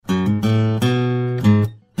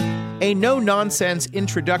A no-nonsense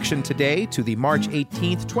introduction today to the March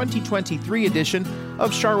 18th, 2023 edition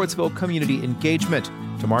of Charlottesville Community Engagement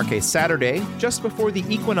to mark a Saturday just before the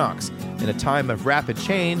equinox in a time of rapid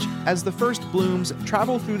change as the first blooms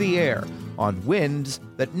travel through the air on winds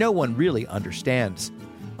that no one really understands.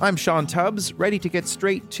 I'm Sean Tubbs, ready to get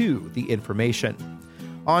straight to the information.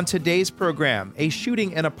 On today's program, a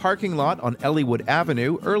shooting in a parking lot on Elliewood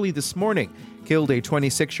Avenue early this morning killed a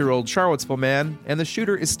 26-year-old Charlottesville man, and the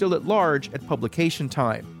shooter is still at large at publication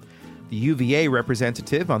time. The UVA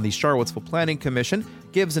representative on the Charlottesville Planning Commission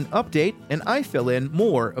gives an update, and I fill in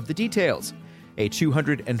more of the details. A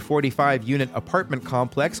 245-unit apartment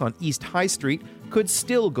complex on East High Street could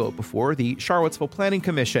still go before the Charlottesville Planning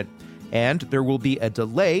Commission, and there will be a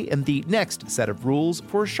delay in the next set of rules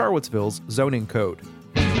for Charlottesville's zoning code.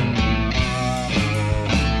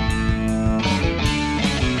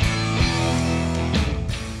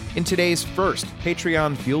 In today's first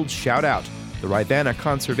Patreon-fueled shout-out, the Rivanna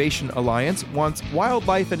Conservation Alliance wants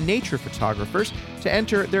wildlife and nature photographers to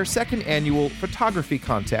enter their second annual photography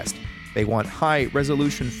contest. They want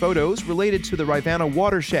high-resolution photos related to the Rivanna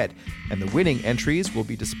watershed, and the winning entries will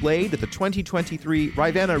be displayed at the 2023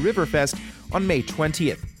 Rivanna Riverfest on May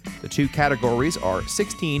 20th. The two categories are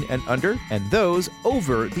 16 and under, and those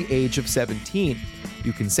over the age of 17.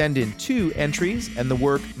 You can send in 2 entries, and the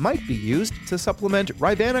work might be used to supplement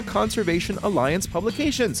Rivanna Conservation Alliance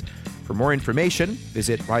publications. For more information,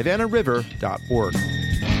 visit rivannariver.org.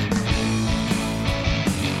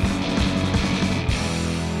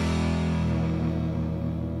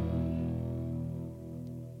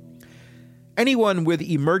 Anyone with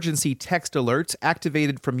emergency text alerts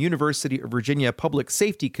activated from University of Virginia Public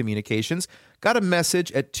Safety Communications got a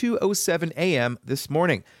message at 2:07 a.m. this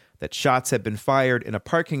morning that shots had been fired in a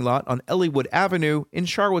parking lot on Elliewood Avenue in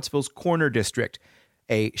Charlottesville's Corner District.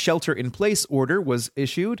 A shelter-in-place order was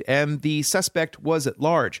issued, and the suspect was at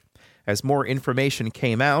large. As more information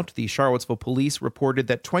came out, the Charlottesville police reported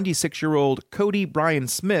that 26-year-old Cody Bryan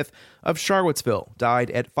Smith of Charlottesville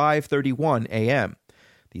died at 5:31 a.m.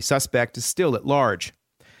 The suspect is still at large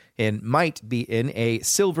and might be in a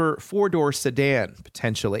silver 4-door sedan,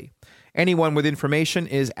 potentially. Anyone with information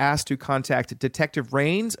is asked to contact Detective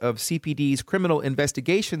Rains of CPD's Criminal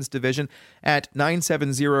Investigations Division at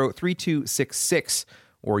 970-3266,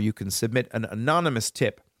 or you can submit an anonymous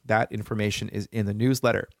tip. That information is in the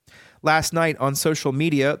newsletter. Last night on social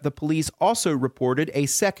media, the police also reported a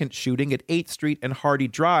second shooting at 8th Street and Hardy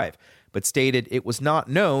Drive, but stated it was not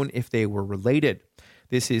known if they were related.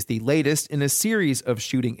 This is the latest in a series of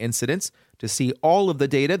shooting incidents. To see all of the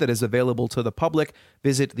data that is available to the public,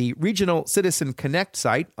 visit the Regional Citizen Connect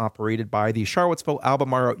site operated by the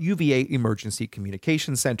Charlottesville-Albemarle UVA Emergency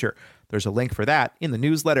Communications Center. There's a link for that in the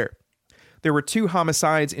newsletter. There were 2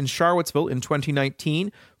 homicides in Charlottesville in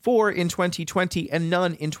 2019, 4 in 2020, and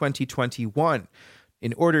none in 2021.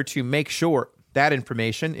 In order to make sure that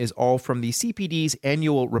information is all from the CPD's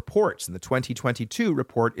annual reports, and the 2022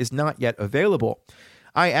 report is not yet available.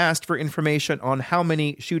 I asked for information on how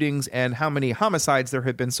many shootings and how many homicides there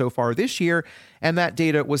have been so far this year, and that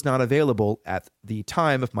data was not available at the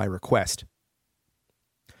time of my request.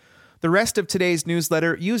 The rest of today's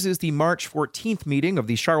newsletter uses the March 14th meeting of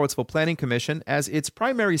the Charlottesville Planning Commission as its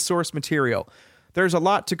primary source material. There's a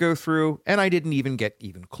lot to go through, and I didn't even get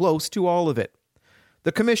close to all of it.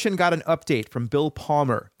 The commission got an update from Bill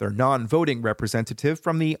Palmer, their non-voting representative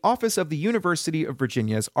from the Office of the University of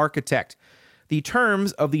Virginia's architect. The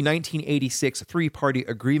terms of the 1986 three-party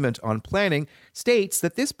agreement on planning states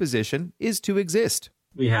that this position is to exist.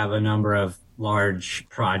 We have a number of large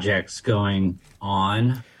projects going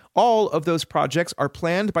on. All of those projects are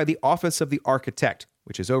planned by the Office of the Architect,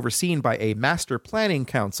 which is overseen by a Master Planning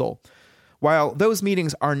Council. While those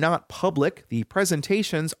meetings are not public, the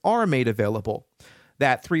presentations are made available.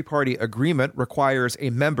 That three-party agreement requires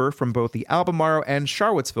a member from both the Albemarle and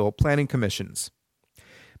Charlottesville Planning Commissions.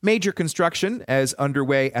 Major construction is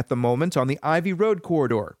underway at the moment on the Ivy Road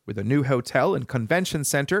corridor, with a new hotel and convention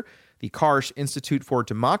center, the Karsh Institute for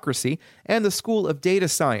Democracy, and the School of Data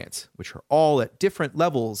Science, which are all at different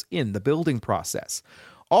levels in the building process.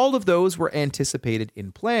 All of those were anticipated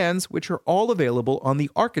in plans, which are all available on the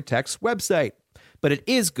architect's website. But it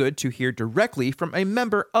is good to hear directly from a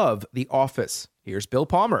member of the office. Here's Bill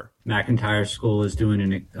Palmer. McIntyre School is doing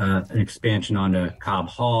an expansion onto Cobb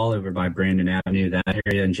Hall over by Brandon Avenue, that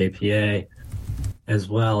area in JPA, as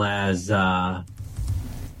well as at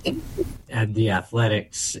the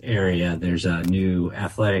athletics area. There's a new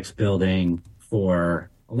athletics building for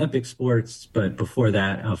Olympic sports, but before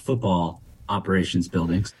that, football operations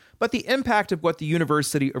buildings. But the impact of what the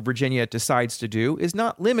University of Virginia decides to do is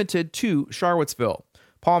not limited to Charlottesville.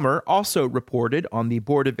 Palmer also reported on the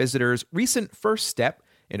Board of Visitors' recent first step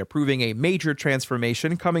in approving a major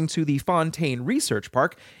transformation coming to the Fontaine Research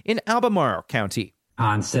Park in Albemarle County.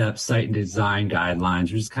 Concept, site, and design guidelines,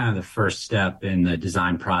 which is kind of the first step in the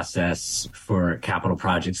design process for capital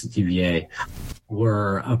projects at UVA,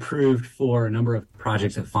 were approved for a number of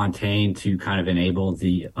projects at Fontaine to kind of enable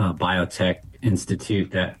the biotech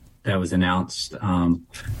institute that was announced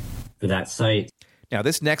for that site. Now,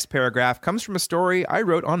 this next paragraph comes from a story I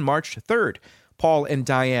wrote on March 3rd. Paul and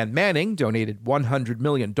Diane Manning donated $100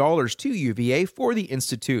 million to UVA for the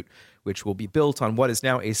institute, which will be built on what is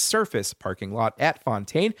now a surface parking lot at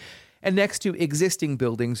Fontaine and next to existing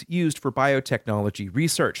buildings used for biotechnology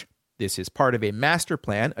research. This is part of a master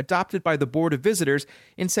plan adopted by the Board of Visitors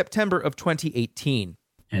in September of 2018.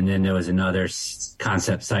 And then there was another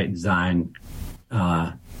concept site design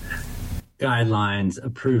guidelines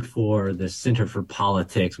approved for the Center for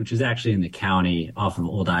Politics, which is actually in the county off of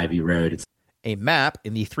Old Ivy Road. A map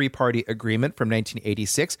in the three-party agreement from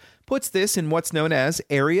 1986 puts this in what's known as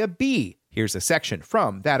Area B. Here's a section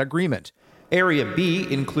from that agreement. Area B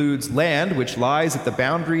includes land which lies at the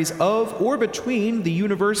boundaries of or between the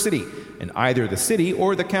university in either the city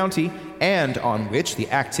or the county, and on which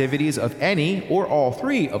the activities of any or all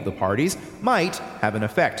three of the parties might have an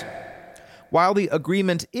effect. While the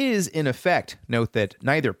agreement is in effect, note that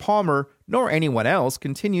neither Palmer nor anyone else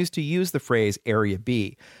continues to use the phrase Area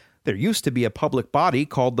B. There used to be a public body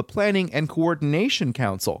called the Planning and Coordination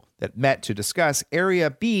Council that met to discuss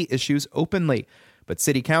Area B issues openly, but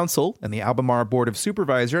City Council and the Albemarle Board of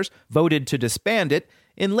Supervisors voted to disband it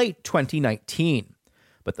in late 2019.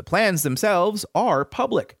 But the plans themselves are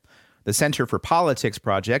public. The Center for Politics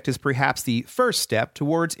project is perhaps the first step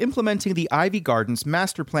towards implementing the Ivy Gardens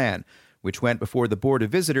Master Plan, which went before the Board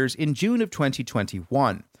of Visitors in June of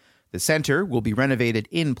 2021. The center will be renovated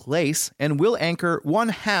in place and will anchor one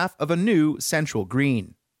half of a new central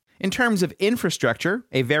green. In terms of infrastructure,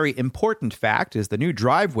 a very important fact is the new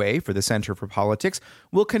driveway for the Center for Politics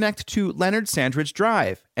will connect to Leonard Sandridge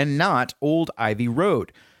Drive and not Old Ivy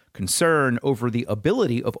Road. Concern over the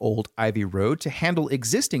ability of Old Ivy Road to handle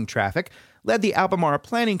existing traffic led the Albemarle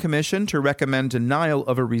Planning Commission to recommend denial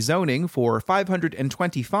of a rezoning for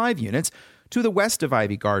 525 units to the west of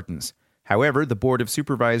Ivy Gardens. However, the Board of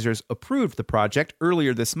Supervisors approved the project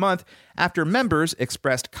earlier this month after members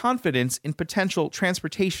expressed confidence in potential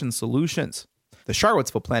transportation solutions. The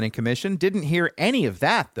Charlottesville Planning Commission didn't hear any of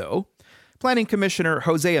that, though. Planning Commissioner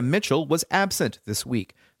Hosea Mitchell was absent this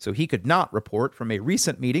week, so he could not report from a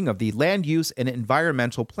recent meeting of the Land Use and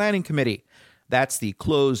Environmental Planning Committee. That's the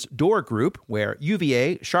closed-door group where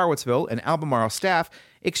UVA, Charlottesville, and Albemarle staff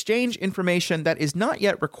exchange information that is not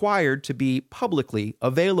yet required to be publicly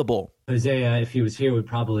available. Hosea, if he was here, would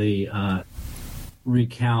probably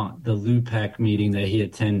recount the LUPEC meeting that he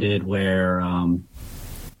attended where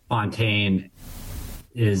Fontaine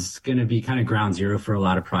is going to be kind of ground zero for a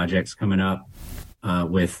lot of projects coming up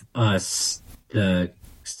with us, the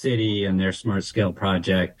city and their smart scale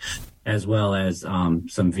project, as well as some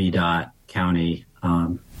VDOT county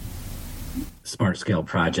smart scale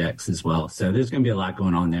projects as well. So there's going to be a lot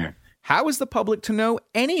going on there. How is the public to know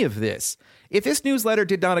any of this? If this newsletter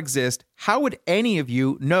did not exist, how would any of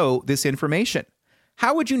you know this information?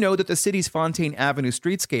 How would you know that the city's Fontaine Avenue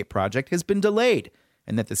streetscape project has been delayed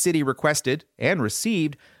and that the city requested and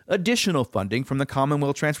received additional funding from the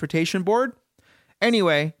Commonwealth Transportation Board?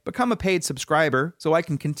 Anyway, become a paid subscriber so I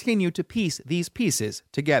can continue to piece these pieces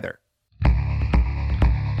together.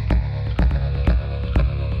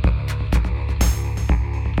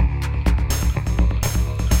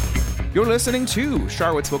 You're listening to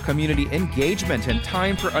Charlottesville Community Engagement, and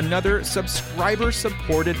time for another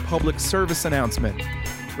subscriber-supported public service announcement.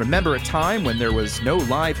 Remember a time when there was no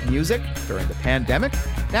live music during the pandemic?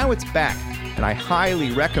 Now it's back, and I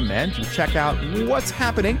highly recommend you check out what's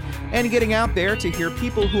happening and getting out there to hear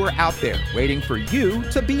people who are out there waiting for you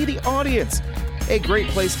to be the audience. A great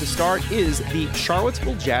place to start is the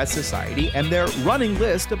Charlottesville Jazz Society and their running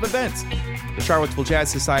list of events. The Charlottesville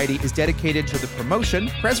Jazz Society is dedicated to the promotion,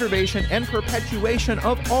 preservation, and perpetuation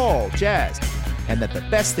of all jazz, and that the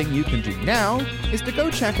best thing you can do now is to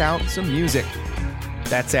go check out some music.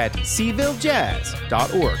 That's at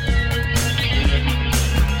cvillejazz.org.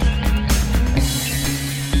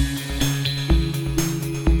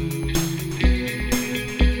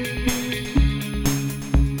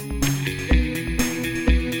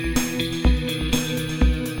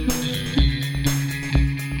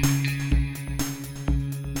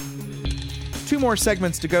 Two more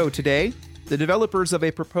segments to go today. The developers of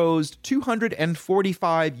a proposed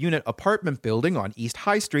 245-unit apartment building on East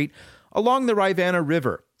High Street along the Rivanna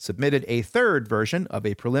River, submitted a third version of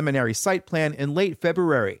a preliminary site plan in late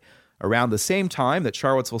February, around the same time that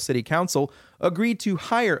Charlottesville City Council agreed to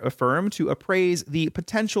hire a firm to appraise the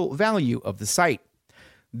potential value of the site.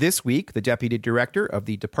 This week, the deputy director of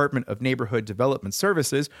the Department of Neighborhood Development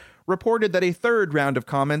Services reported that a third round of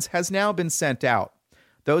comments has now been sent out.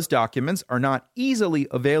 Those documents are not easily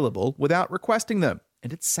available without requesting them,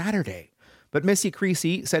 and it's Saturday. But Missy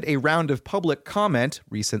Creasy said a round of public comment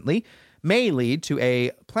recently may lead to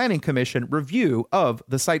a planning commission review of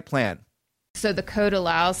the site plan. So the code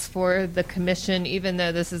allows for the commission, even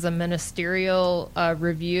though this is a ministerial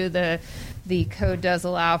review, the code does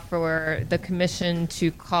allow for the commission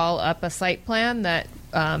to call up a site plan that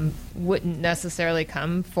wouldn't necessarily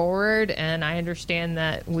come forward. And I understand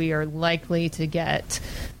that we are likely to get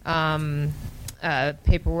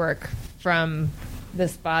paperwork from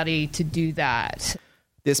this body to do that.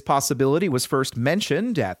 This possibility was first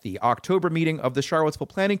mentioned at the October meeting of the Charlottesville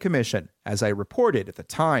Planning Commission, as I reported at the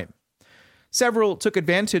time. Several took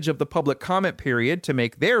advantage of the public comment period to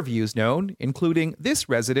make their views known, including this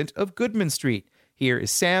resident of Goodman Street. Here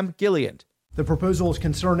is Sam Gilliand. The proposal is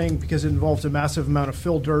concerning because it involves a massive amount of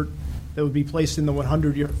fill dirt that would be placed in the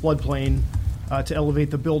 100-year floodplain to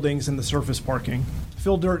elevate the buildings and the surface parking.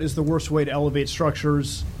 Fill dirt is the worst way to elevate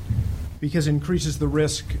structures because it increases the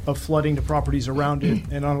risk of flooding to properties around it,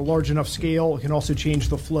 and on a large enough scale, it can also change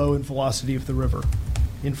the flow and velocity of the river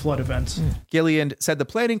in flood events. Gilliand said the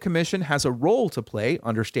Planning Commission has a role to play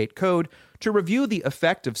under state code to review the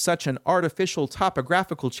effect of such an artificial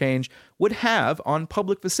topographical change would have on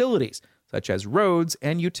public facilities, such as roads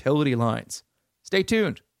and utility lines. Stay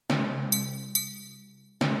tuned.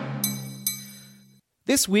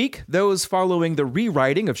 This week, those following the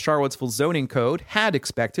rewriting of Charlottesville's zoning code had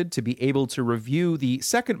expected to be able to review the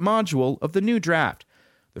second module of the new draft.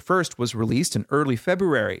 The first was released in early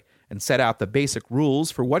February and set out the basic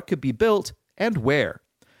rules for what could be built and where.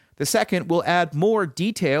 The second will add more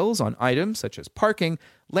details on items such as parking,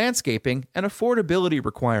 landscaping, and affordability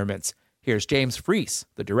requirements. Here's James Freese,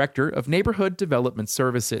 the Director of Neighborhood Development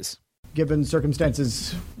Services. Given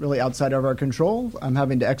circumstances really outside of our control, I'm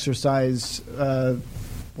having to exercise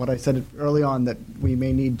what I said early on, that we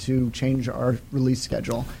may need to change our release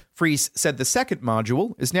schedule. Freese said the second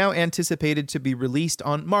module is now anticipated to be released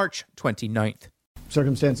on March 29th.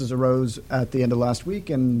 Circumstances arose at the end of last week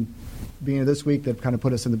and beginning of this week that kind of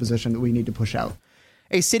put us in the position that we need to push out.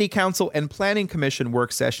 A City Council and Planning Commission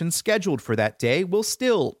work session scheduled for that day will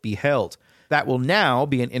still be held. That will now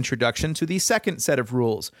be an introduction to the second set of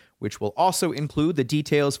rules, which will also include the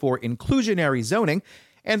details for inclusionary zoning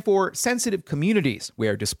and for sensitive communities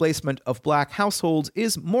where displacement of Black households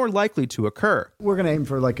is more likely to occur. We're going to aim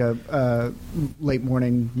for like a late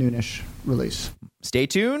morning, noonish release. Stay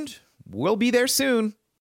tuned. We'll be there soon.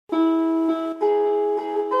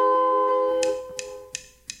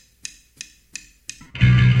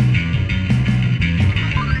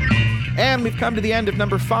 And we've come to the end of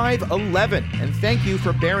number 511, and thank you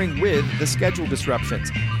for bearing with the schedule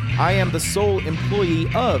disruptions. I am the sole employee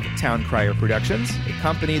of Town Crier Productions, a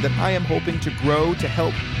company that I am hoping to grow to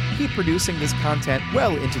help keep producing this content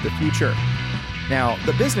well into the future. Now,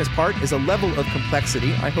 the business part is a level of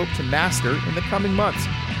complexity I hope to master in the coming months.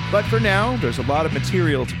 But for now, there's a lot of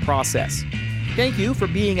material to process. Thank you for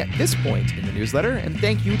being at this point in the newsletter, and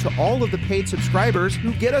thank you to all of the paid subscribers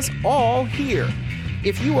who get us all here.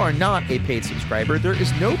 If you are not a paid subscriber, there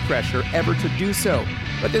is no pressure ever to do so,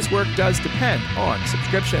 but this work does depend on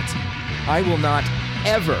subscriptions. I will not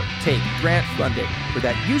ever take grant funding, for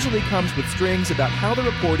that usually comes with strings about how the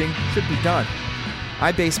reporting should be done.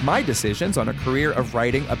 I base my decisions on a career of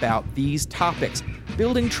writing about these topics,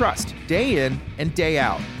 building trust day in and day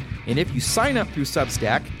out. And if you sign up through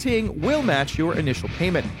Substack, Ting will match your initial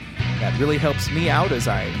payment. That really helps me out as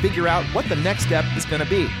I figure out what the next step is going to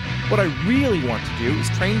be. What I really want to do is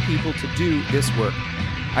train people to do this work.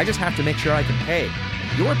 I just have to make sure I can pay.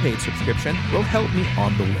 Your paid subscription will help me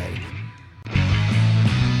on the way.